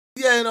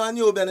Yeah, you know, I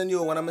knew better than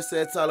you when I'm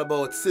say it's all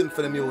about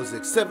Symphony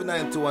Music,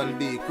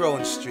 791B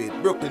Crown Street,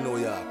 Brooklyn, New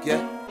York,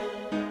 yeah?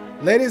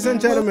 Ladies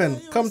and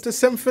gentlemen, come to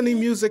Symphony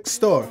Music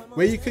Store,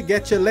 where you could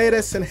get your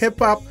latest in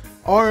hip-hop,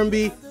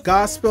 R&B,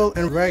 gospel,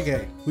 and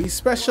reggae. We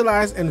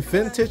specialize in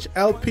vintage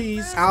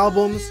LPs,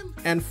 albums,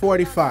 and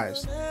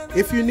 45s.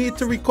 If you need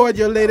to record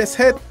your latest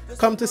hit,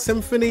 come to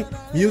Symphony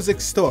Music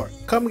Store.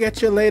 Come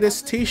get your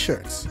latest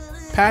t-shirts,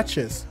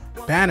 patches,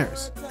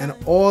 banners, and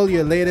all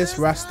your latest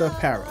Rasta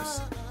apparels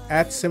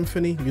at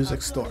Symphony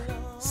Music Store.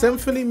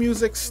 Symphony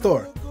Music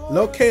Store,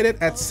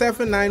 located at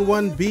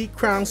 791B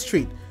Crown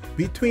Street,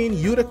 between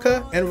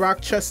Utica and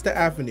Rochester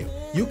Avenue.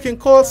 You can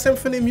call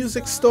Symphony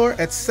Music Store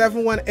at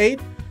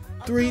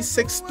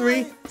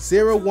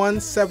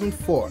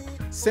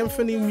 718-363-0174.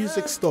 Symphony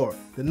Music Store,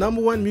 the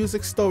 #1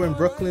 music store in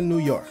Brooklyn, New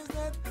York.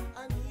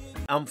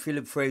 I'm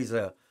Philip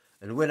Fraser,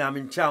 and when I'm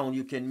in town,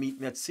 you can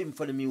meet me at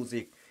Symphony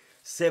Music,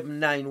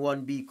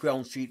 791B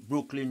Crown Street,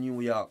 Brooklyn,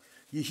 New York.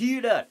 You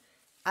hear that?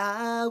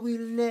 I will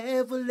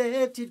never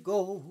let it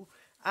go.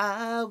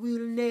 I will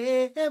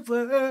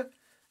never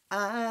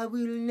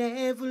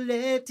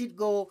let it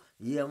go.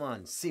 Yeah,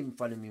 man,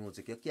 Symphony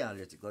Music, you can't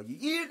let it go. You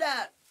hear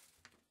that?